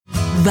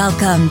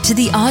Welcome to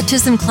the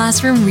Autism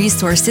Classroom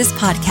Resources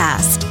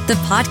Podcast, the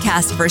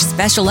podcast for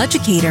special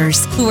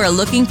educators who are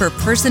looking for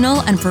personal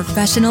and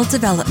professional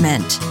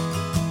development.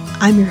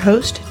 I'm your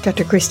host,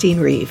 Dr. Christine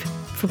Reeve.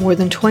 For more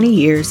than 20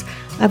 years,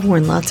 I've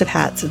worn lots of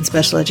hats in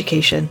special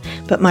education,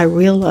 but my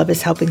real love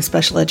is helping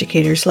special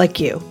educators like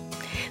you.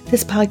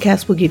 This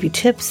podcast will give you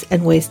tips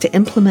and ways to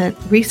implement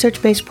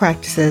research-based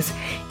practices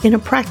in a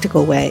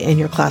practical way in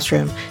your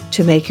classroom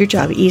to make your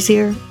job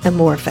easier and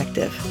more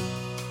effective.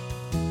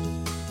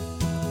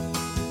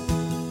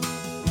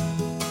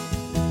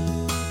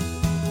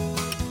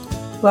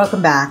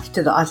 Welcome back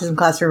to the Autism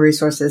Classroom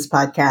Resources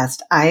Podcast.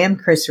 I am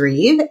Chris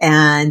Reeve,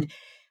 and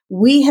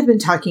we have been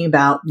talking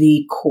about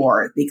the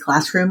CORE, the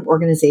Classroom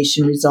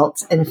Organization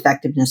Results and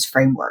Effectiveness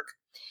Framework.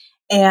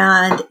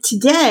 And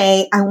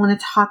today I want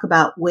to talk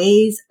about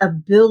ways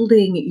of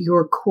building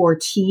your core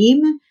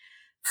team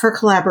for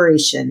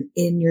collaboration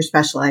in your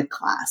special ed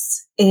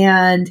class.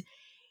 And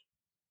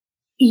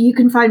you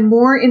can find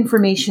more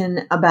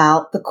information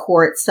about the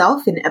core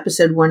itself in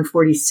episode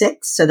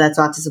 146. So that's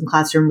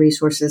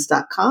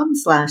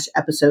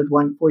autismclassroomresources.com/episode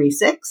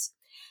 146.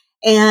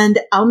 And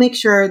I'll make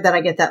sure that I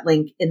get that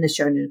link in the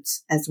show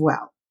notes as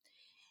well.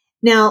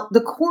 Now,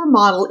 the core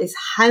model is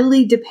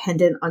highly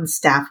dependent on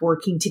staff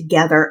working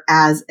together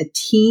as a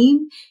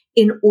team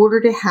in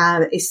order to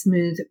have a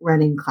smooth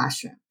running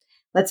classroom.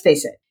 Let's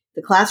face it,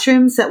 the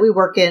classrooms that we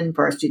work in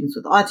for our students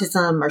with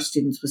autism, our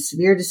students with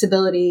severe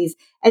disabilities,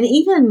 and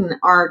even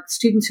our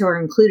students who are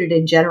included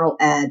in general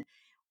ed,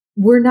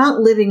 we're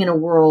not living in a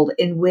world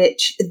in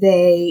which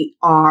they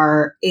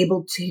are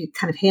able to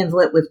kind of handle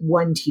it with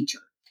one teacher.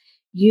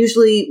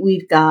 Usually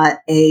we've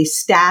got a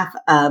staff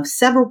of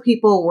several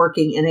people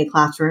working in a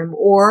classroom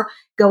or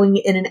going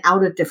in and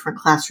out of different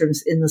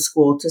classrooms in the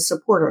school to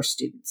support our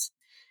students.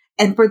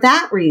 And for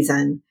that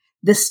reason,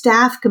 the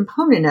staff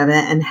component of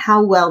it and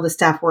how well the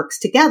staff works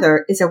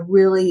together is a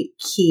really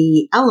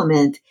key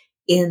element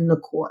in the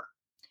core.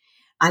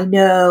 I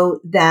know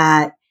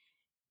that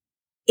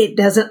it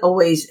doesn't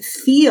always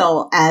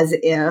feel as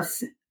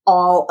if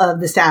all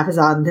of the staff is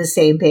on the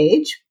same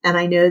page. And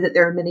I know that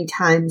there are many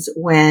times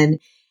when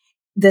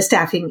the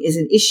staffing is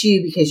an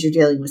issue because you're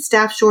dealing with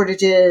staff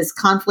shortages,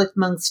 conflict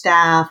among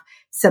staff.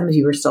 Some of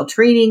you are still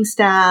training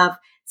staff.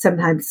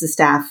 Sometimes the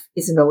staff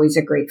isn't always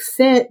a great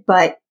fit,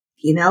 but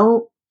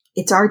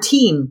it's our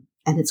team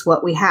and it's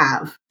what we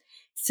have.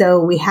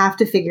 So we have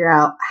to figure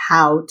out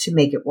how to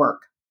make it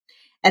work.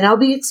 And I'll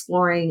be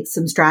exploring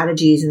some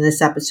strategies in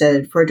this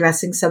episode for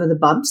addressing some of the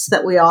bumps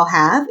that we all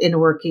have in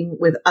working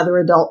with other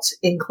adults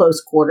in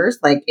close quarters,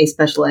 like a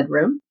special ed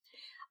room,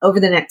 over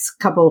the next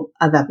couple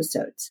of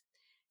episodes.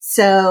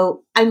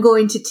 So I'm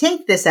going to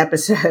take this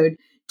episode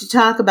to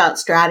talk about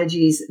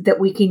strategies that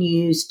we can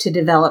use to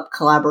develop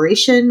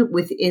collaboration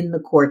within the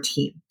core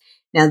team.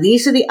 Now,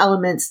 these are the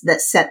elements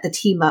that set the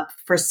team up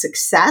for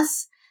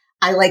success.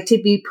 I like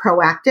to be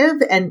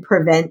proactive and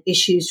prevent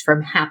issues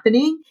from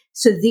happening.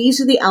 So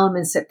these are the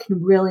elements that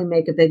can really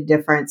make a big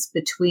difference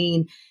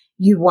between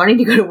you wanting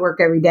to go to work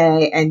every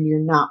day and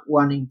you're not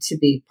wanting to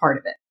be part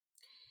of it.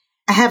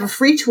 I have a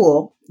free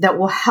tool that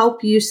will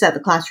help you set the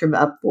classroom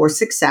up for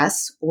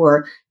success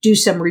or do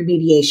some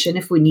remediation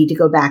if we need to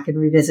go back and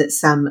revisit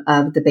some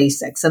of the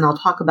basics. And I'll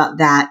talk about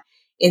that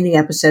in the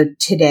episode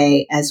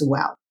today as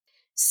well.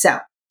 So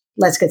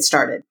let's get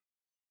started.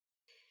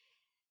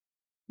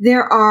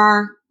 There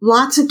are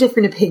lots of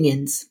different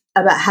opinions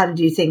about how to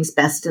do things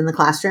best in the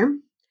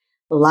classroom.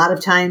 A lot of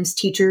times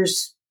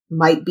teachers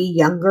might be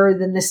younger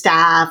than the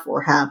staff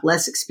or have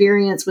less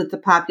experience with the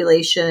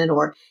population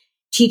or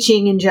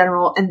teaching in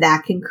general, and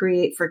that can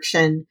create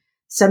friction.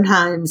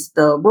 Sometimes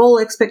the role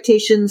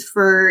expectations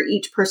for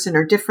each person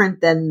are different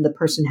than the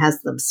person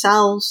has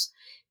themselves.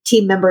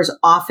 Team members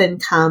often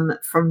come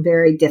from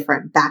very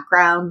different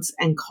backgrounds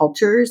and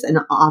cultures and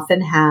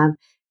often have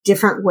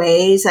different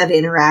ways of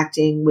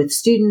interacting with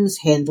students,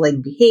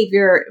 handling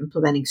behavior,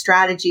 implementing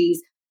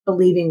strategies,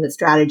 believing that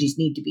strategies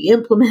need to be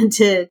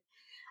implemented.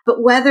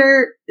 But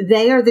whether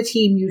they are the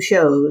team you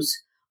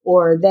chose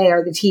or they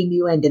are the team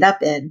you ended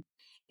up in,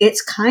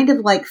 it's kind of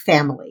like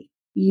family.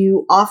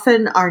 You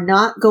often are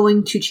not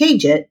going to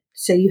change it,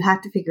 so you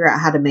have to figure out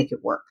how to make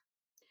it work.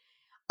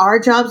 Our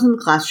jobs in the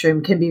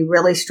classroom can be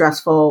really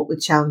stressful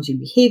with challenging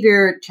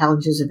behavior,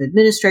 challenges of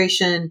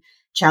administration,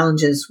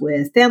 challenges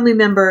with family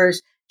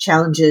members,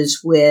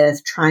 challenges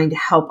with trying to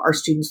help our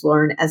students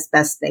learn as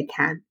best they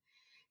can.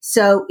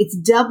 So it's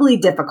doubly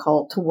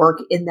difficult to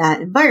work in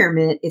that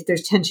environment if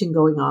there's tension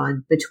going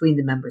on between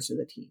the members of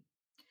the team.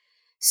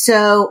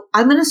 So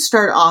I'm going to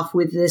start off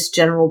with this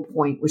general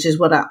point, which is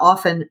what I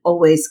often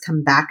always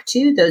come back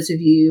to. Those of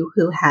you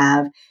who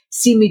have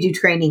seen me do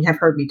training have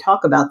heard me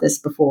talk about this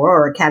before,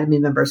 or Academy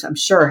members, I'm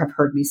sure, have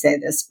heard me say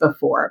this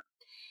before.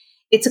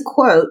 It's a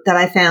quote that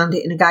I found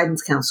in a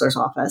guidance counselor's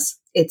office.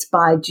 It's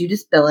by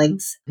Judith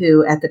Billings,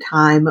 who at the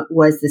time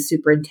was the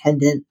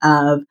superintendent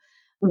of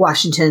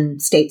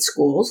Washington State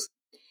Schools.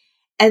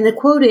 And the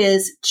quote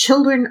is,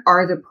 "Children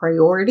are the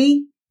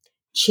priority.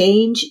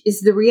 Change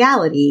is the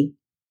reality.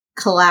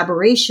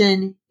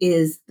 Collaboration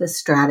is the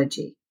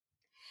strategy."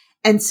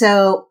 And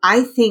so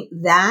I think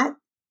that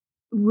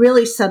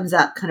really sums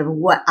up kind of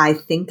what I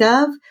think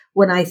of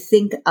when I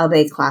think of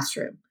a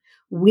classroom.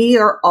 We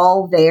are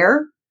all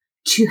there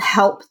to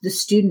help the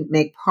student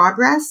make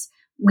progress.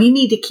 We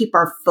need to keep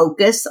our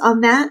focus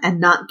on that and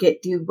not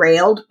get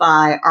derailed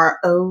by our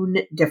own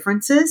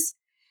differences,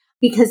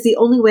 because the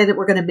only way that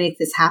we're going to make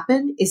this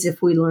happen is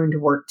if we learn to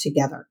work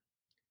together.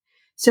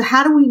 So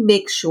how do we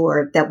make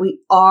sure that we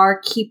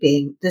are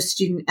keeping the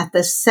student at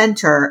the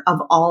center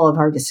of all of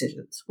our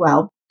decisions?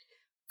 Well,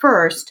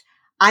 first,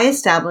 I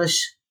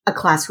establish a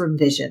classroom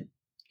vision.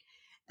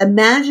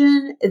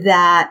 Imagine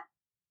that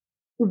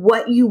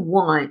what you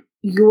want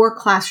your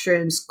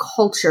classroom's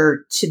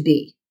culture to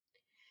be.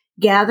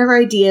 Gather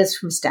ideas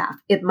from staff.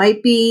 It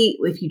might be,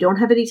 if you don't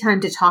have any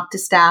time to talk to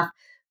staff,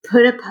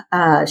 put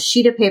a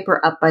sheet of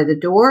paper up by the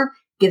door,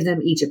 give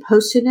them each a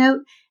Post-it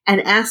note,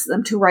 and ask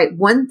them to write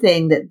one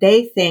thing that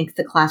they think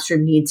the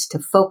classroom needs to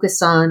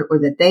focus on, or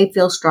that they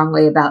feel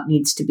strongly about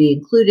needs to be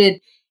included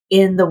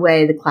in the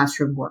way the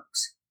classroom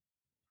works.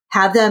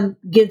 Have them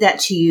give that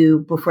to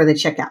you before they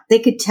check out. They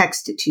could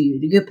text it to you.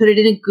 You could put it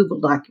in a Google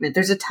document.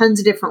 There's tons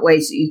of different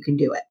ways that you can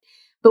do it.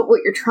 But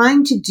what you're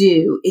trying to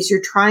do is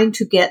you're trying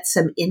to get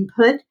some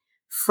input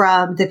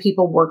from the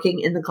people working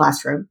in the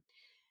classroom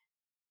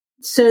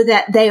so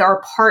that they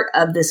are part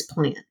of this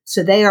plan.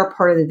 So they are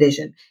part of the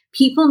vision.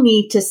 People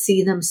need to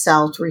see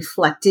themselves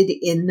reflected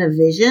in the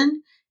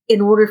vision in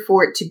order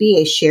for it to be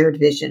a shared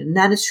vision. And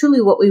that is truly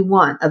what we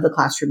want of the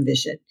classroom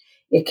vision.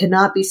 It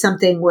cannot be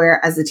something where,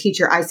 as a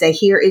teacher, I say,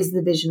 here is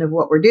the vision of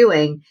what we're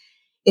doing.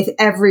 If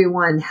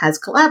everyone has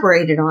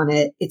collaborated on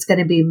it, it's going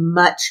to be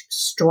much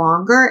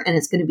stronger, and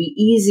it's going to be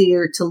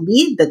easier to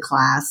lead the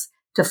class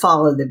to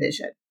follow the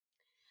vision.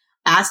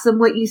 Ask them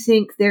what you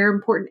think their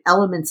important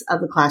elements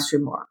of the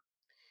classroom are.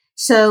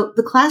 So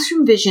the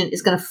classroom vision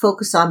is going to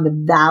focus on the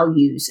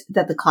values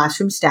that the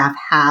classroom staff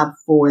have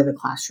for the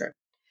classroom.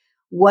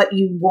 What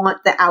you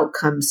want the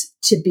outcomes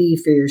to be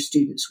for your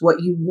students,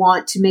 what you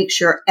want to make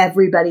sure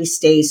everybody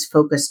stays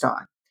focused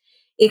on.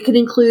 It can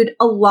include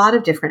a lot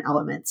of different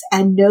elements,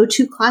 and no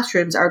two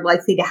classrooms are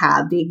likely to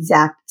have the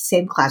exact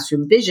same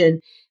classroom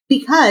vision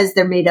because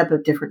they're made up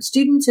of different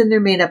students and they're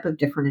made up of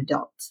different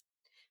adults.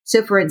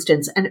 So for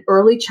instance, an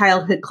early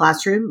childhood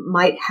classroom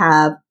might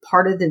have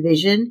part of the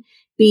vision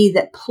be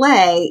that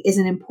play is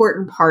an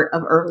important part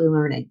of early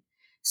learning.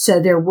 So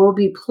there will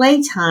be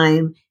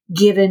playtime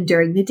given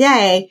during the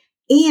day,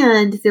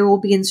 and there will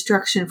be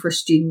instruction for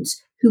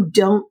students who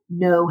don't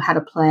know how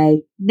to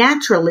play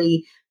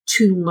naturally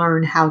to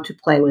learn how to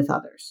play with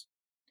others.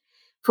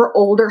 For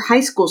older high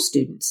school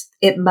students,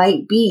 it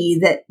might be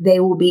that they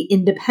will be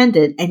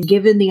independent and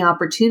given the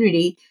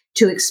opportunity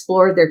to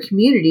explore their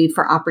community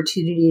for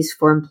opportunities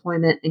for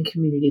employment and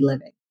community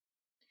living.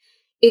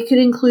 It could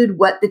include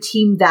what the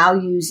team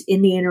values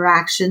in the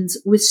interactions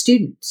with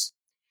students.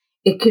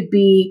 It could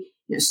be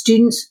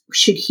students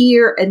should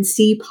hear and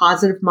see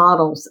positive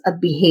models of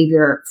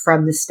behavior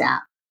from the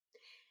staff.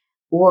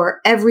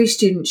 Or every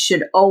student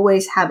should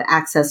always have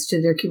access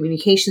to their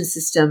communication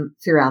system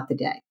throughout the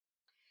day.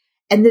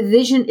 And the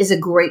vision is a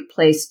great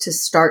place to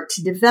start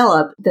to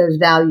develop those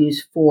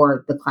values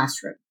for the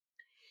classroom.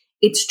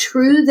 It's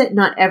true that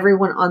not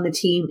everyone on the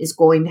team is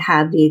going to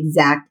have the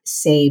exact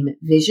same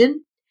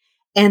vision,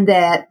 and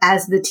that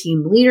as the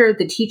team leader,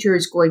 the teacher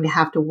is going to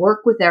have to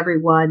work with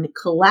everyone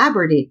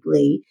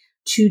collaboratively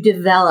to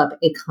develop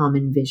a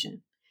common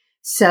vision.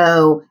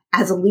 So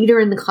as a leader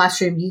in the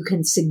classroom, you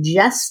can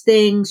suggest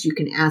things, you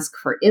can ask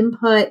for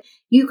input,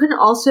 you can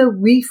also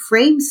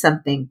reframe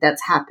something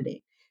that's happening.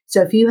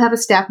 So if you have a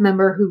staff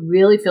member who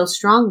really feels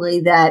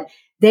strongly that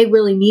they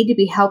really need to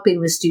be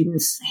helping the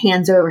students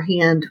hands over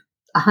hand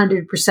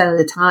 100% of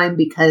the time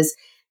because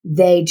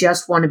they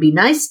just want to be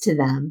nice to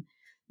them,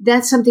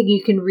 that's something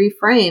you can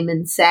reframe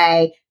and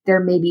say,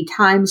 there may be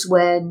times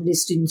when the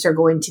students are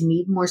going to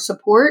need more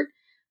support,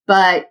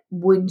 but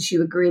wouldn't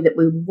you agree that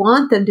we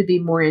want them to be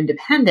more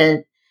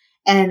independent?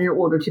 And in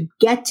order to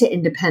get to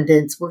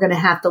independence, we're going to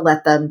have to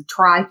let them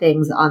try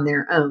things on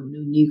their own.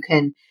 And you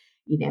can,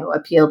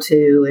 appeal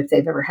to if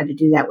they've ever had to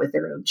do that with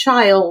their own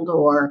child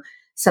or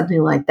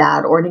something like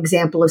that, or an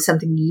example of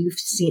something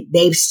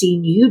they've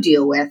seen you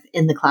deal with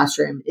in the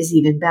classroom is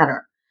even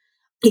better.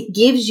 It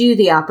gives you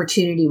the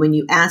opportunity when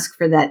you ask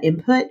for that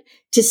input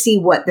to see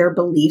what their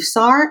beliefs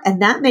are,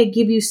 and that may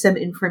give you some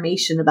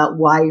information about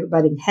why you're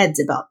butting heads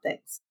about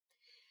things.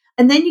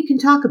 And then you can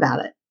talk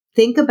about it.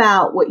 Think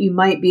about what you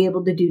might be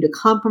able to do to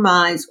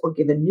compromise or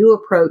give a new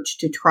approach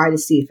to try to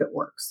see if it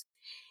works.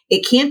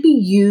 It can't be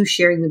you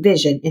sharing the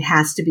vision. It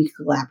has to be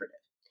collaborative.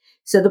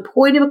 So the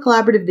point of a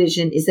collaborative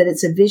vision is that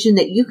it's a vision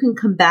that you can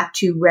come back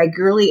to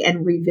regularly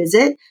and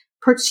revisit,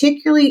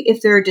 particularly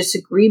if there are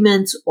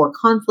disagreements or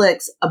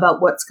conflicts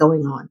about what's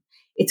going on.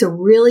 It's a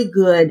really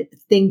good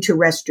thing to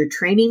rest your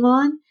training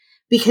on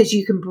because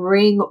you can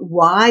bring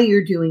why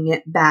you're doing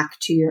it back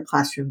to your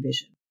classroom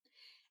vision.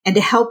 And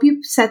to help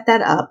you set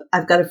that up,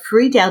 I've got a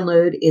free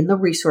download in the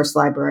resource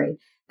library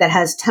that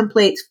has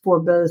templates for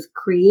both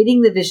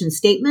creating the vision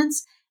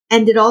statements,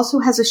 and it also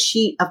has a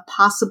sheet of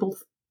possible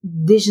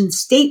vision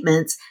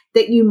statements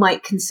that you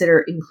might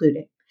consider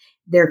including.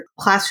 They're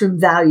classroom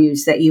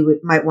values that you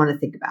might want to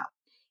think about.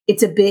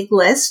 It's a big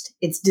list.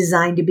 It's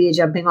designed to be a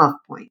jumping off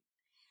point.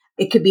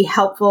 It could be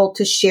helpful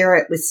to share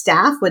it with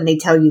staff when they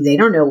tell you they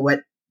don't know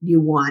what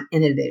you want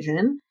in a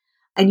vision.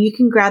 And you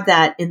can grab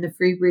that in the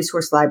free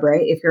resource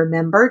library. If you're a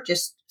member,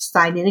 just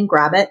sign in and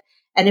grab it.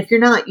 And if you're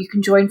not, you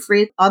can join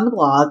free on the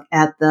blog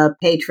at the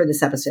page for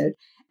this episode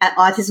at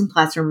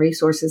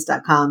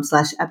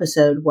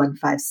autismclassroomresources.com/episode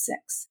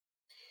 156.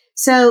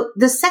 So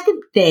the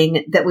second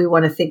thing that we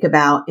want to think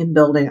about in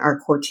building our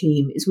core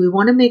team is we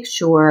want to make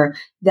sure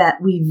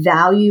that we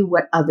value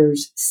what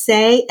others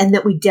say and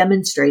that we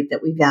demonstrate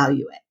that we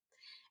value it.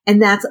 And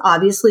that's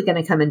obviously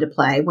going to come into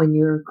play when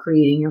you're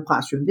creating your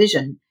classroom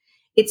vision.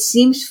 It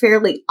seems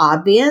fairly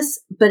obvious,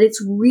 but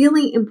it's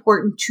really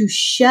important to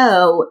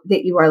show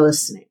that you are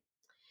listening.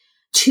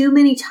 Too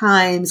many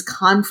times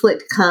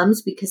conflict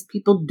comes because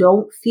people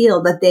don't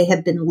feel that they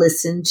have been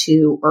listened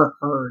to or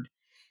heard.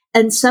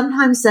 And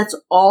sometimes that's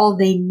all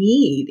they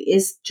need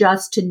is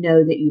just to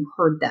know that you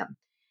heard them.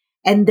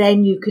 And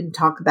then you can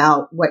talk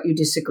about what you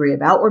disagree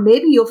about, or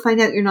maybe you'll find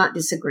out you're not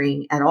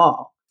disagreeing at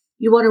all.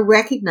 You want to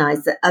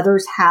recognize that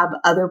others have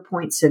other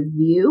points of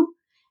view,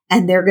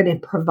 and they're going to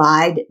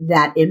provide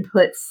that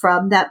input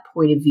from that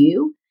point of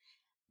view.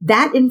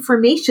 That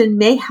information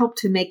may help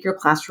to make your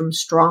classroom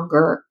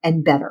stronger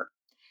and better.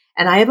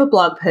 And I have a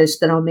blog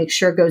post that I'll make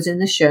sure goes in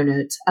the show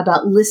notes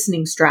about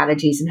listening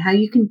strategies and how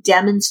you can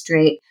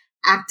demonstrate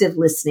active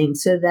listening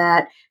so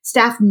that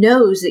staff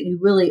knows that you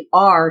really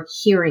are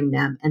hearing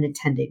them and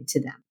attending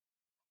to them.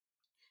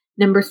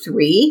 Number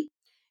 3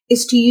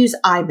 is to use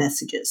I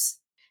messages.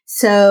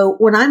 So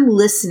when I'm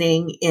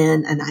listening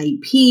in an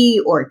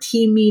IEP or a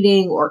team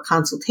meeting or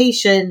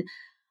consultation,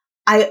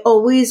 I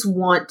always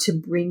want to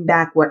bring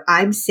back what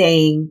I'm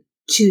saying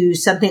to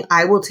something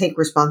I will take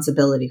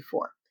responsibility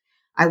for.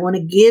 I want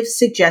to give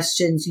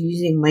suggestions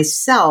using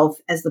myself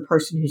as the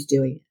person who's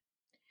doing it.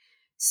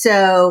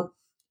 So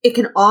it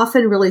can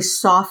often really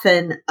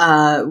soften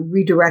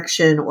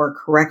redirection or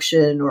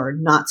correction or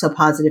not so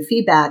positive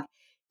feedback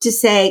to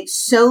say,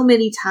 so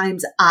many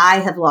times I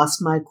have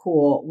lost my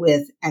cool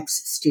with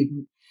X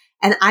student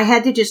and I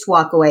had to just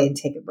walk away and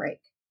take a break.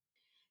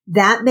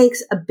 That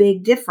makes a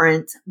big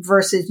difference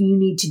versus you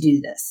need to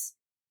do this.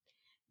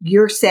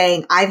 You're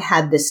saying, I've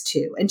had this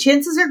too. And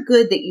chances are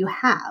good that you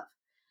have,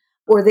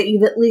 or that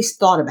you've at least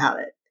thought about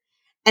it.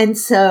 And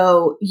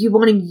so you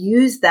want to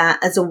use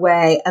that as a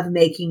way of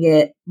making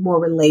it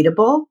more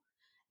relatable,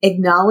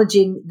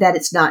 acknowledging that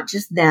it's not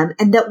just them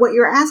and that what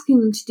you're asking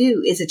them to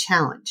do is a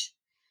challenge.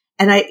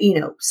 And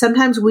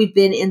sometimes we've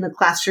been in the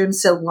classroom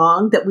so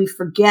long that we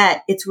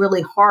forget it's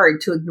really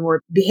hard to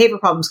ignore behavior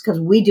problems because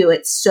we do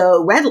it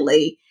so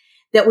readily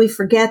that we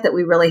forget that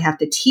we really have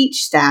to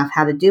teach staff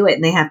how to do it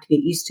and they have to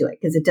get used to it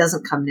because it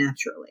doesn't come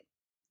naturally.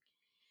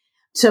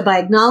 So by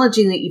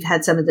acknowledging that you've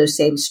had some of those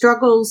same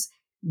struggles,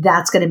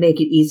 that's going to make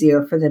it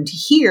easier for them to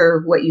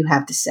hear what you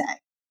have to say.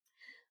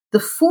 The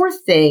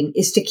fourth thing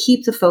is to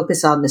keep the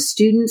focus on the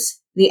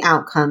students, the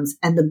outcomes,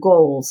 and the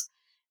goals.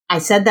 I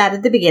said that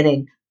at the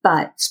beginning,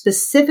 but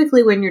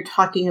specifically when you're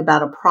talking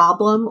about a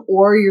problem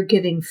or you're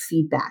giving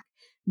feedback,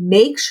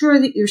 make sure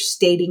that you're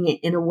stating it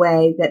in a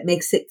way that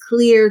makes it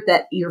clear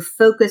that you're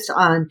focused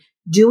on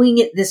doing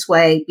it this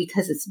way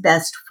because it's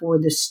best for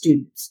the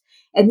students,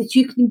 and that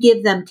you can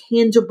give them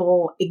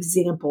tangible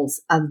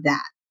examples of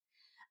that.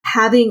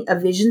 Having a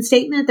vision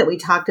statement that we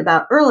talked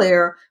about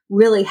earlier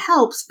really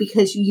helps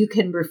because you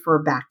can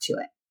refer back to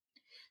it.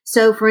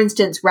 So for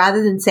instance,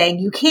 rather than saying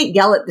you can't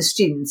yell at the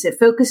students, it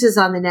focuses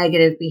on the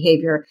negative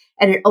behavior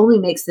and it only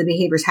makes the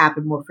behaviors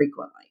happen more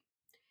frequently.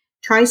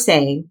 Try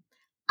saying,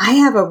 I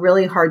have a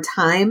really hard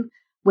time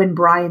when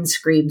Brian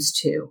screams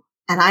too,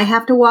 and I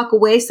have to walk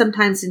away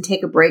sometimes and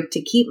take a break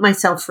to keep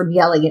myself from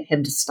yelling at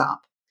him to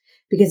stop,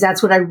 because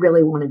that's what I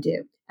really want to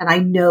do. And I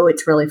know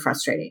it's really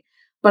frustrating.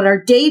 But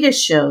our data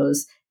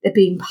shows that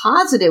being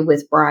positive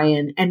with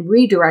Brian and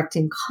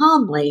redirecting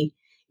calmly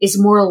is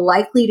more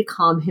likely to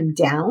calm him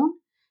down.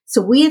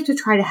 So we have to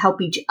try to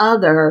help each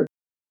other.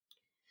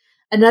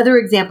 Another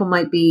example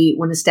might be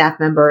when a staff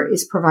member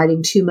is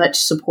providing too much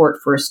support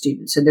for a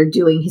student. So they're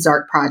doing his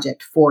art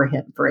project for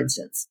him, for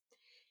instance.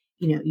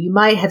 You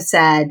might have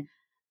said,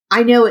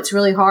 I know it's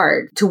really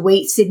hard to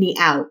wait Sydney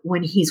out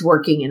when he's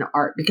working in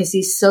art because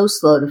he's so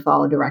slow to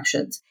follow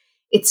directions.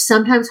 It's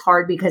sometimes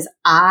hard because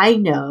I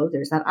know,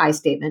 there's that I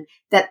statement,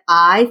 that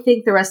I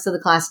think the rest of the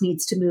class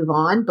needs to move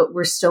on, but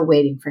we're still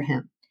waiting for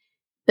him.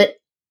 But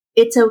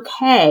it's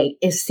okay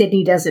if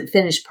Sydney doesn't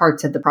finish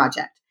parts of the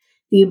project.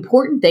 The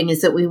important thing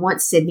is that we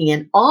want Sydney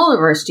and all of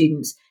our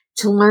students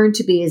to learn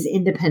to be as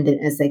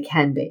independent as they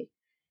can be,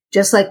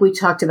 just like we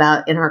talked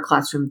about in our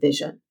classroom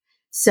vision.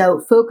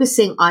 So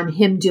focusing on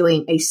him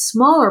doing a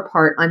smaller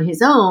part on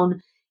his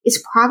own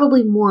is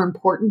probably more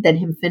important than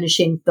him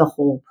finishing the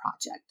whole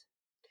project.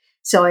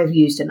 So I've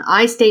used an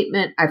I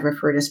statement. I've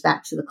referred us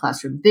back to the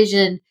classroom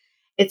vision.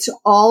 It's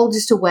all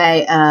just a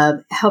way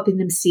of helping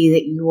them see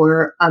that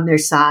you're on their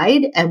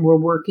side and we're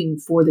working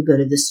for the good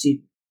of the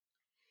student.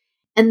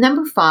 And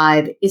number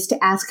 5 is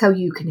to ask how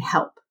you can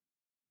help.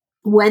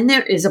 When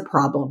there is a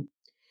problem,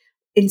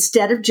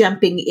 instead of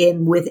jumping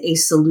in with a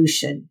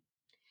solution,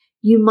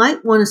 you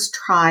might want to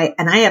try,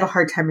 and I have a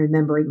hard time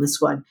remembering this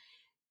one,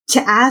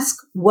 to ask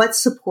what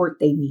support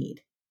they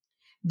need.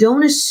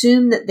 Don't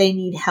assume that they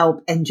need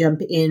help and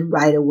jump in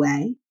right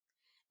away.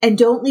 And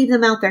don't leave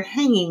them out there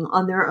hanging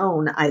on their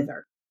own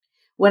either.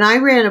 When I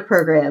ran a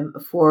program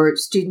for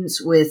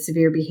students with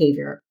severe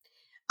behavior,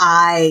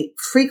 I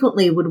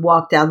frequently would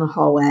walk down the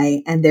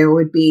hallway and there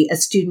would be a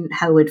student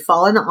who had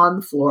fallen on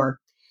the floor,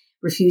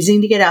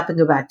 refusing to get up and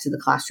go back to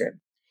the classroom.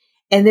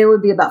 And there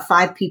would be about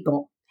 5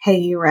 people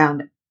hanging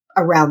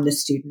around the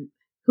student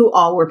who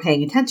all were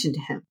paying attention to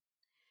him.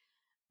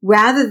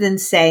 Rather than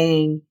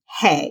saying,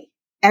 hey,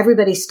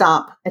 everybody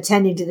stop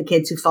attending to the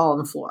kids who fall on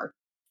the floor,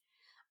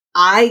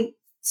 I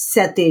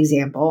set the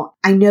example.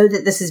 I know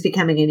that this is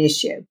becoming an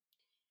issue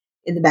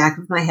in the back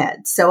of my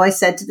head. So I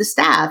said to the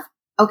staff,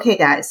 okay,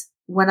 guys,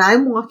 when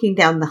I'm walking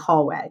down the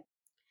hallway,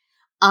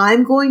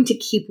 I'm going to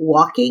keep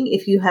walking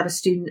if you have a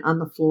student on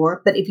the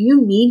floor. But if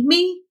you need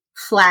me,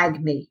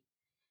 flag me.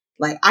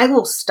 Like, I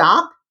will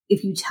stop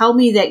if you tell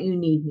me that you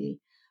need me.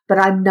 But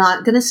I'm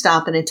not going to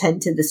stop and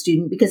attend to the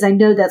student because I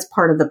know that's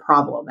part of the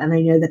problem. And I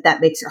know that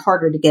that makes it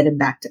harder to get him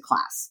back to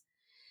class.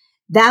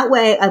 That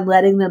way, I'm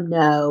letting them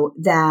know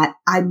that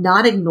I'm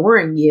not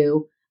ignoring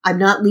you. I'm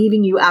not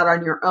leaving you out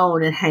on your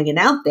own and hanging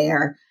out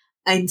there.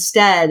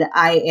 Instead,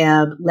 I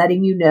am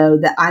letting you know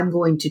that I'm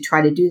going to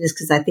try to do this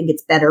because I think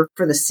it's better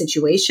for the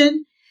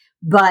situation,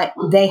 but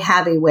they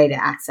have a way to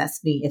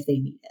access me if they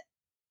need it.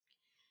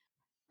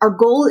 Our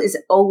goal is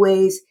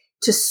always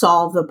to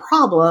solve the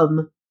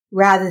problem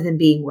rather than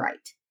being right.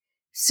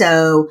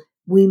 So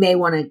we may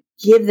want to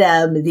give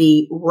them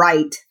the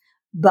right,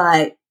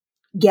 but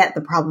get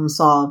the problem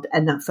solved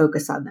and not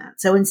focus on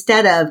that. So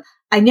instead of,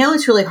 I know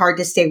it's really hard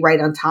to stay right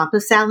on top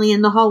of Sally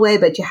in the hallway,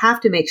 but you have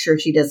to make sure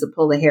she doesn't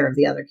pull the hair of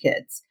the other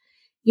kids.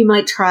 You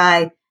might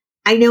try,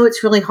 I know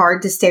it's really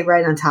hard to stay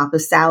right on top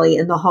of Sally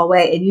in the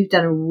hallway, and you've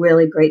done a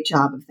really great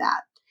job of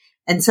that.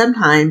 And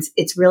sometimes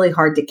it's really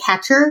hard to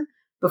catch her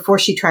before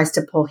she tries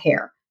to pull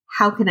hair.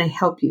 How can I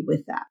help you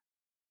with that?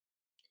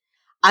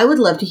 I would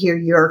love to hear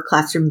your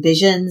classroom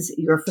visions,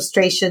 your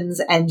frustrations,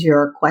 and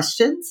your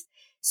questions.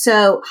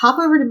 So hop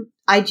over to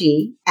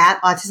IG at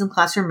Autism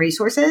Classroom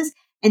Resources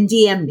and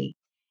DM me.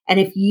 And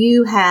if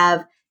you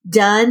have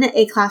done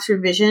a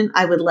classroom vision,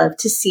 I would love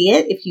to see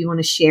it. If you want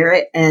to share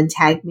it and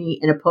tag me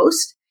in a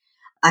post,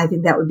 I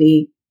think that would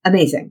be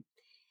amazing.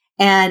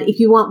 And if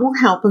you want more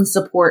help and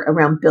support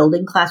around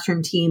building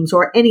classroom teams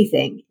or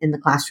anything in the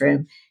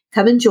classroom,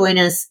 come and join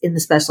us in the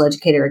Special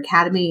Educator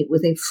Academy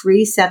with a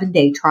free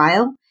 7-day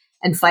trial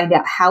and find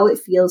out how it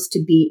feels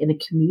to be in a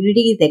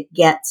community that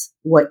gets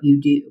what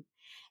you do.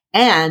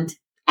 And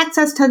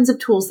access tons of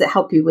tools that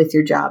help you with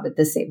your job at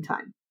the same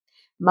time.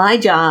 My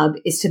job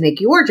is to make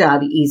your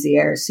job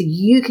easier so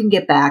you can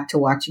get back to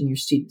watching your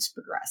students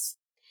progress.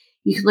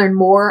 You can learn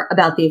more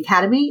about the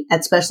Academy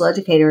at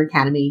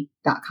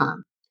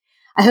specialeducatoracademy.com.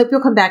 I hope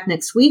you'll come back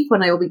next week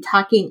when I will be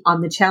talking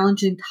on the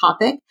challenging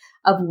topic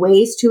of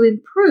ways to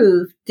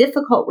improve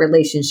difficult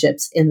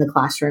relationships in the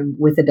classroom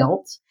with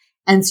adults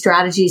and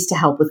strategies to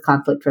help with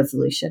conflict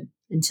resolution.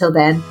 Until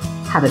then,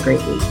 have a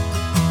great week.